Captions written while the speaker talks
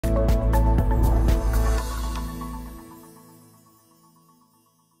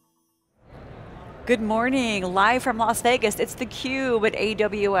Good morning, live from Las Vegas. It's theCUBE at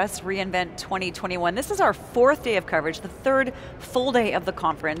AWS reInvent 2021. This is our fourth day of coverage, the third full day of the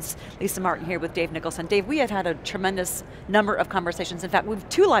conference. Lisa Martin here with Dave Nicholson. Dave, we have had a tremendous number of conversations. In fact, we have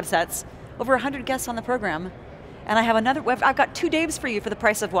 2 live sets, over 100 guests on the program, and I've got 2 Daves for you for the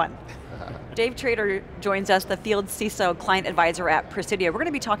price of 1. Dave Trader joins us, the Field CISO Client Advisor at Presidio. We're going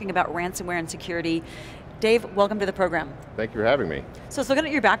to be talking about ransomware and security. Dave, welcome to the program. Thank you for having me. So looking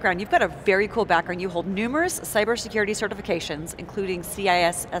at your background, you've got a very cool background. You hold numerous cybersecurity certifications, including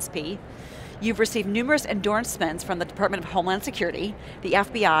CISSP. You've received numerous endorsements from the Department of Homeland Security, the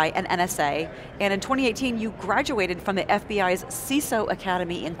FBI, and NSA, and in 2018 you graduated from the FBI's CISO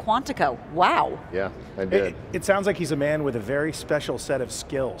Academy in Quantico. Wow. Yeah, I did. It sounds like he's a man with a very special set of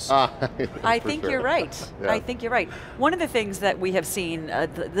skills. I think you're right. Yeah. I think you're right. One of the things that we have seen,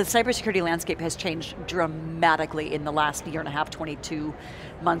 the cybersecurity landscape has changed dramatically in the last year and a half, 22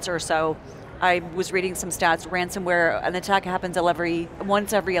 months or so. I was reading some stats, ransomware, an attack happens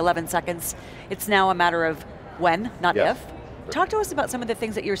once every 11 seconds. It's now a matter of when, not if. Talk to us about some of the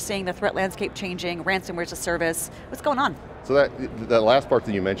things that you're seeing, the threat landscape changing, ransomware as a service. What's going on? So that last part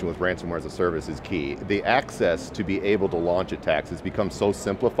that you mentioned with ransomware as a service is key. The access to be able to launch attacks has become so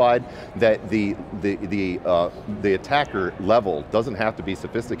simplified that the attacker level doesn't have to be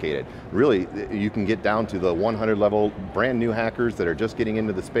sophisticated. Really, you can get down to the 100 level, brand new hackers that are just getting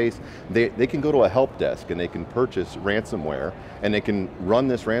into the space. They can go to a help desk and they can purchase ransomware and they can run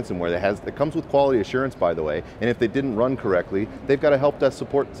this ransomware that comes with quality assurance, by the way, and if they didn't run correctly, they've got a help desk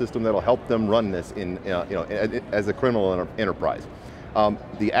support system that'll help them run this as a criminal enterprise.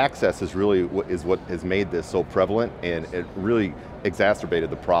 The access is really what has made this so prevalent, and it really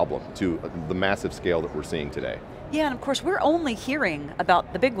exacerbated the problem to the massive scale that we're seeing today. Yeah, and of course we're only hearing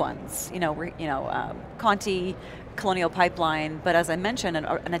about the big ones. Conti, Colonial Pipeline, but as I mentioned,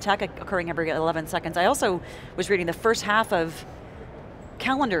 an attack occurring every 11 seconds. I also was reading the first half of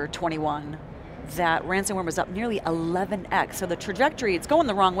calendar 21, that ransomware was up nearly 11x. So the trajectory, it's going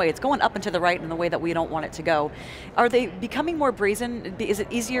the wrong way. It's going up and to the right in the way that we don't want it to go. Are they becoming more brazen? Is it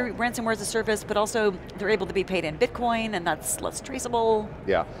easier, ransomware as a service, but also they're able to be paid in Bitcoin and that's less traceable?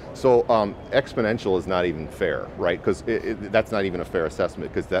 Yeah, so exponential is not even fair, right? Because that's not even a fair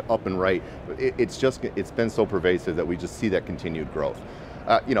assessment, because that up and right, it's been so pervasive that we just see that continued growth.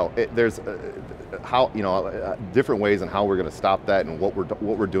 There's different ways on how we're going to stop that, and what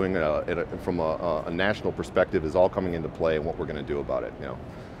we're doing from a national perspective is all coming into play, and what we're going to do about it.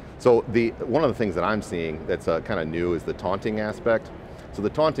 So one of the things that I'm seeing that's kind of new is the taunting aspect. So the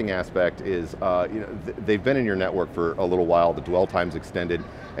taunting aspect is, they've been in your network for a little while, the dwell time's extended,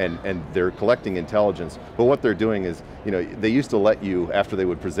 and they're collecting intelligence, but what they're doing is, they used to let you, after they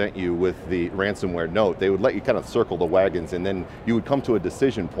would present you with the ransomware note, they would let you kind of circle the wagons, and then you would come to a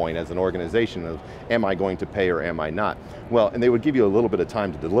decision point as an organization of, am I going to pay or am I not? Well, and they would give you a little bit of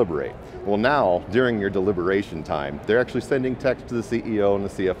time to deliberate. Well now, during your deliberation time, they're actually sending text to the CEO and the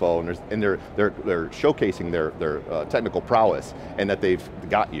CFO, and they're showcasing their technical prowess, and that they've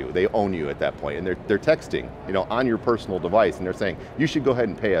got you, they own you at that point, and they're texting, on your personal device, and they're saying, you should go ahead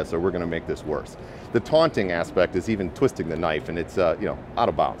and pay us or we're going to make this worse. The taunting aspect is even twisting the knife, and it's out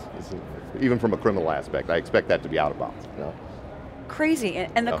of bounds. Even from a criminal aspect, I expect that to be out of bounds. Crazy,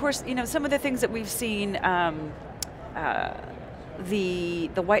 and of course, some of the things that we've seen, the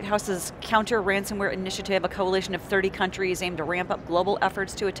White House's counter ransomware initiative, a coalition of 30 countries aimed to ramp up global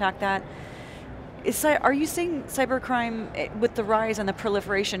efforts to attack that. Are you seeing cybercrime with the rise and the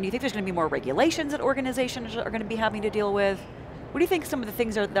proliferation? Do you think there's going to be more regulations that organizations are going to be having to deal with? What do you think some of the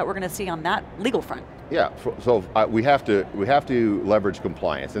things are that we're going to see on that legal front? Yeah, so we have to leverage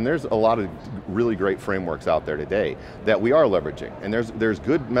compliance, and there's a lot of really great frameworks out there today that we are leveraging, and there's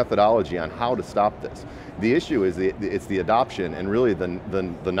good methodology on how to stop this. The issue is it's the adoption and really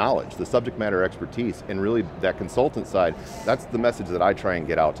the knowledge, the subject matter expertise, and really that consultant side. That's the message that I try and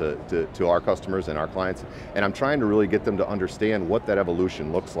get out to our customers and our clients, and I'm trying to really get them to understand what that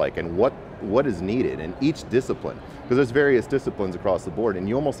evolution looks like and what is needed in each discipline, because there's various disciplines across the board, and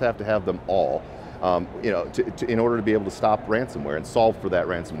you almost have to have them all in order to be able to stop ransomware and solve for that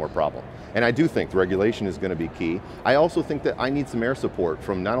ransomware problem. And I do think the regulation is going to be key. I also think that I need some air support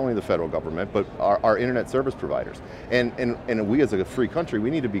from not only the federal government, but our internet service providers. And we as a free country, we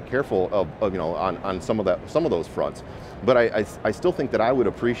need to be careful of on some of those fronts. But I still think that I would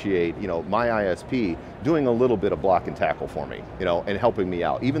appreciate my ISP doing a little bit of block and tackle for me, and helping me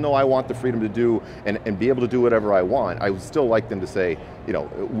out. Even though I want the freedom to do and be able to do whatever I want, I would still like them to say,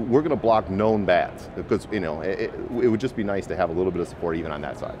 we're going to block known bads, because it would just be nice to have a little bit of support even on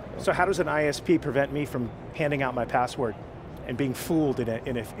that side. So how does an ISP prevent me from handing out my password? and being fooled in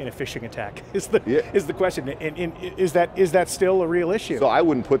a phishing attack is the question. And is that still a real issue? So I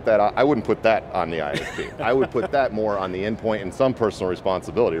wouldn't put that on the ISP. I would put that more on the endpoint and some personal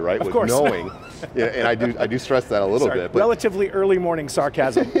responsibility, right? Of course. Knowing, and I do stress that a little bit. But relatively early morning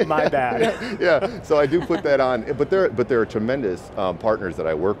sarcasm, my bad. Yeah, so I do put that on, but there are tremendous partners that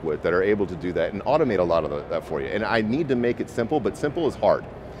I work with that are able to do that and automate a lot of that for you. And I need to make it simple, but simple is hard.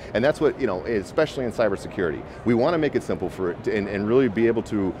 And that's what, especially in cybersecurity. We want to make it simple for it and really be able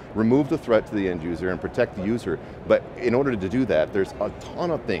to remove the threat to the end user and protect the user. But in order to do that, there's a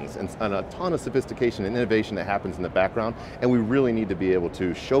ton of things and a ton of sophistication and innovation that happens in the background, and we really need to be able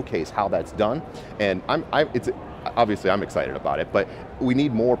to showcase how that's done. And obviously I'm excited about it, but we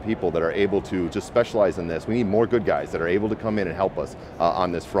need more people that are able to just specialize in this. We need more good guys that are able to come in and help us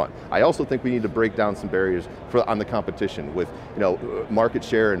on this front. I also think we need to break down some barriers on the competition with market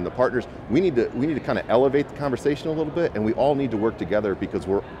share and the partners. We need to kind of elevate the conversation a little bit, and we all need to work together because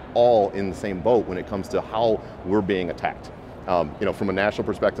we're all in the same boat when it comes to how we're being attacked. From a national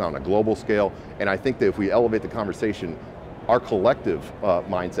perspective, on a global scale, and I think that if we elevate the conversation, our collective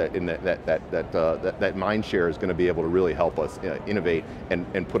mindset in that mind share is going to be able to really help us innovate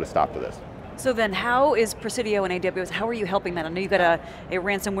and put a stop to this. So then how is Presidio and AWS, how are you helping that? I know you've got a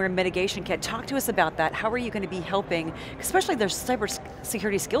ransomware mitigation kit. Talk to us about that. How are you going to be helping, especially there's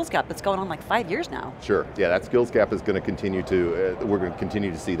cybersecurity skills gap that's going on like 5 years now. Sure, yeah, that skills gap is going to continue to, we're going to continue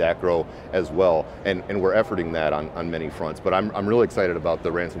to see that grow as well, and we're efforting that on many fronts. But I'm really excited about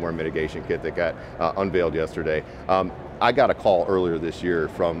the ransomware mitigation kit that got unveiled yesterday. I got a call earlier this year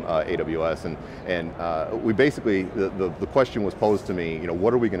from AWS, and we basically, the question was posed to me,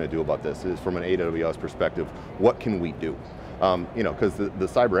 what are we going to do about this? Is from an AWS perspective, what can we do? Because the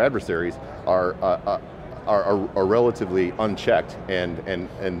cyber adversaries are relatively unchecked,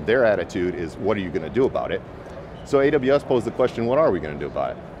 and their attitude is, what are you going to do about it? So AWS posed the question, what are we going to do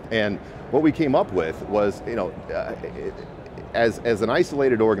about it? And what we came up with was, as an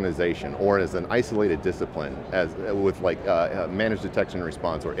isolated organization or as an isolated discipline, with like managed detection and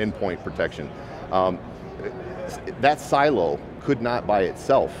response or endpoint protection, that silo could not by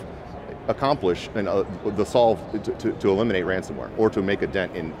itself accomplish the solve to eliminate ransomware or to make a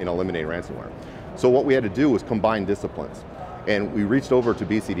dent in eliminating ransomware. So what we had to do was combine disciplines. And we reached over to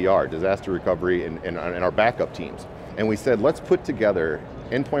BCDR, disaster recovery, and our backup teams. And we said, let's put together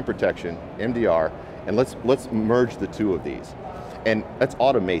endpoint protection, MDR, and let's merge the two of these. And let's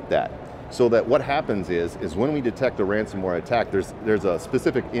automate that. So that what happens is when we detect a ransomware attack, there's a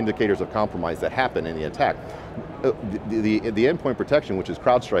specific indicators of compromise that happen in the attack. The endpoint protection, which is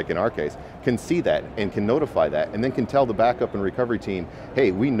CrowdStrike in our case, can see that and can notify that, and then can tell the backup and recovery team,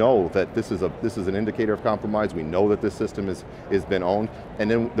 hey, we know that this is an indicator of compromise, we know that this system is been owned, and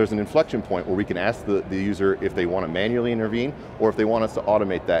then there's an inflection point where we can ask the user if they want to manually intervene, or if they want us to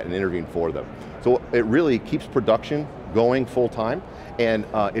automate that and intervene for them. So it really keeps production going full time, and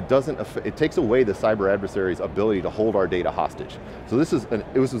it takes away the cyber adversary's ability to hold our data hostage. So this is, and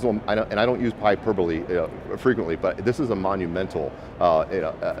I don't use hyperbole frequently, but this is a monumental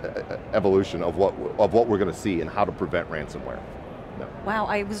evolution of what we're going to see and how to prevent ransomware. No. Wow,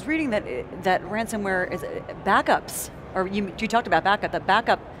 I was reading that ransomware is backups, or you talked about backup, that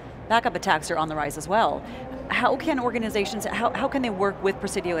backup attacks are on the rise as well. How can organizations, how can they work with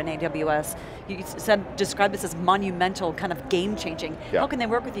Presidio and AWS? You described this as monumental, kind of game-changing. Yeah. How can they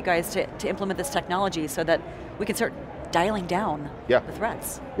work with you guys to implement this technology so that we can start dialing down the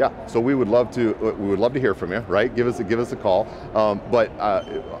threats? Yeah, so we would love to hear from you, right? Give us a call. But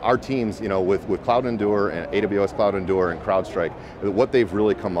our teams, with Cloud Endure and AWS Cloud Endure and CrowdStrike, what they've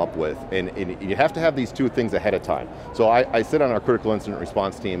really come up with, and you have to have these two things ahead of time. So I sit on our critical incident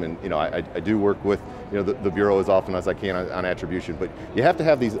response team, and I do work with the bureau as often as I can on attribution, but you have to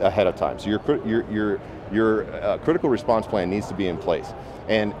have these ahead of time. So your critical response plan needs to be in place.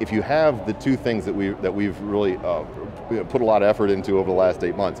 And if you have the two things that we've really put a lot of effort into over the last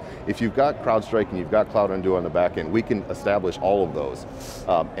 8 months, if you've got CrowdStrike and you've got Cloud Endure on the back end, we can establish all of those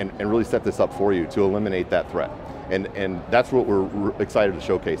and really set this up for you to eliminate that threat. And that's what we're excited to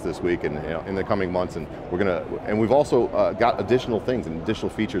showcase this week and in the coming months, and we've also got additional things and additional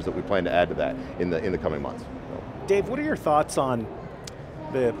features that we plan to add to that in the coming months. Dave, what are your thoughts on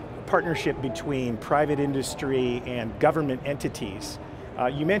the partnership between private industry and government entities?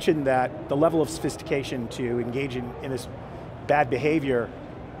 You mentioned that the level of sophistication to engage in this bad behavior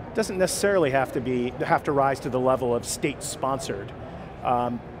doesn't necessarily have to rise to the level of state-sponsored.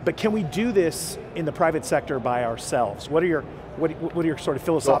 But can we do this in the private sector by ourselves? What are your sort of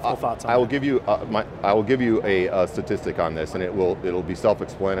philosophical thoughts on that? I will give you a statistic on this, and it'll be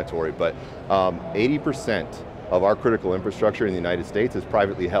self-explanatory. But 80% of our critical infrastructure in the United States is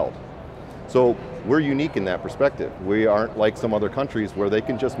privately held. So we're unique in that perspective. We aren't like some other countries where they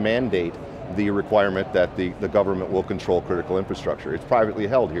can just mandate the requirement that the government will control critical infrastructure. It's privately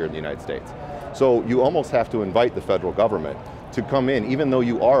held here in the United States. So you almost have to invite the federal government to come in, even though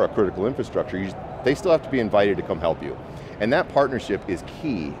you are a critical infrastructure, they still have to be invited to come help you. And that partnership is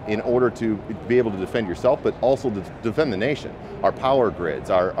key in order to be able to defend yourself, but also to defend the nation. Our power grids,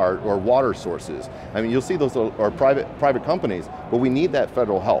 our water sources. I mean, you'll see those are private companies, but we need that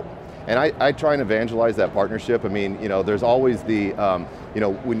federal help. And I try and evangelize that partnership. I mean, there's always the,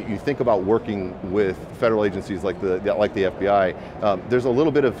 when you think about working with federal agencies like the FBI, there's a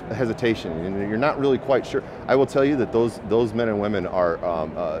little bit of hesitation, and you're not really quite sure. I will tell you that those men and women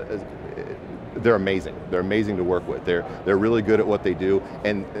are, they're amazing. They're amazing to work with. They're really good at what they do,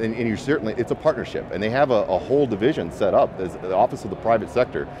 and you certainly, it's a partnership, and they have a whole division set up. As the Office of the Private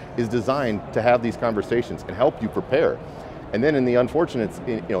Sector is designed to have these conversations and help you prepare. And then in the unfortunate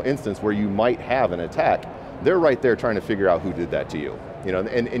instance where you might have an attack, they're right there trying to figure out who did that to you.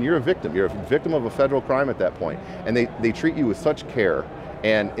 And you're a victim. You're a victim of a federal crime at that point. And they treat you with such care,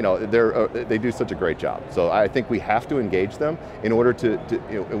 and they do such a great job. So I think we have to engage them in order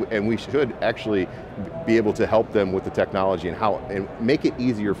and we should actually be able to help them with the technology and make it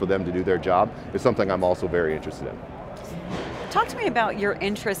easier for them to do their job is something I'm also very interested in. Talk to me about your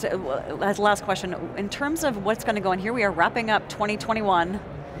interest, as last question, in terms of what's going to go on. Here we are wrapping up 2021,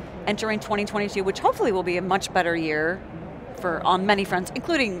 entering 2022, which hopefully will be a much better year on many fronts,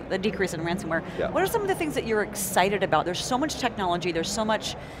 including the decrease in ransomware. Yeah. What are some of the things that you're excited about? There's so much technology, there's so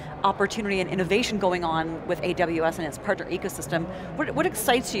much opportunity and innovation going on with AWS and its partner ecosystem. What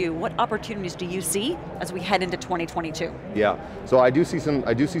excites you? What opportunities do you see as we head into 2022? Yeah, so I do see some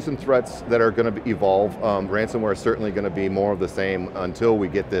threats that are going to evolve. Ransomware is certainly going to be more of the same until we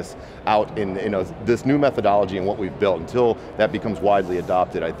get this out in this new methodology and what we've built. Until that becomes widely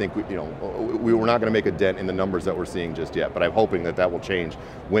adopted, I think we're not going to make a dent in the numbers that we're seeing just yet. But I'm hoping that will change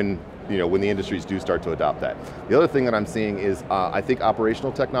when the industries do start to adopt that. The other thing that I'm seeing is I think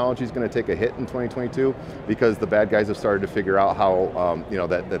operational technology is going to take a hit in 2022 because the bad guys have started to figure out how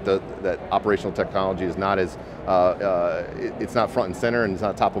that operational technology is not as it's not front and center and it's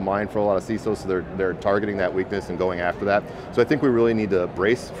not top of mind for a lot of CISOs, so they're targeting that weakness and going after that. So I think we really need to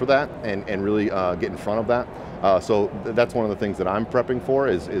brace for that and really get in front of that. So that's one of the things that I'm prepping for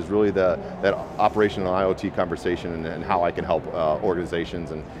is really that operational IoT conversation and how I can help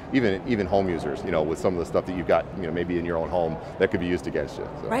organizations and even home users, with some of the stuff that you've got, maybe in your own home that could be used against you.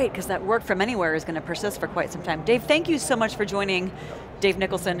 So. Right, because that work from anywhere is going to persist for quite some time. Dave, thank you so much for joining Dave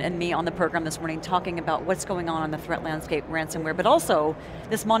Nicholson and me on the program this morning, talking about what's going on the threat landscape, ransomware, but also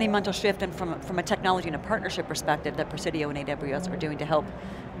this monumental shift and from a technology and a partnership perspective that Presidio and AWS are doing to help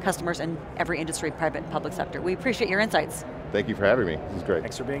customers in every industry, private and public sector. We appreciate your insights. Thank you for having me. This is great.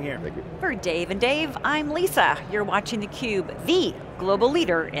 Thanks for being here. Thank you. For Dave and Dave, I'm Lisa. You're watching theCUBE, the global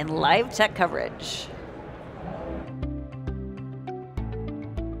leader in live tech coverage.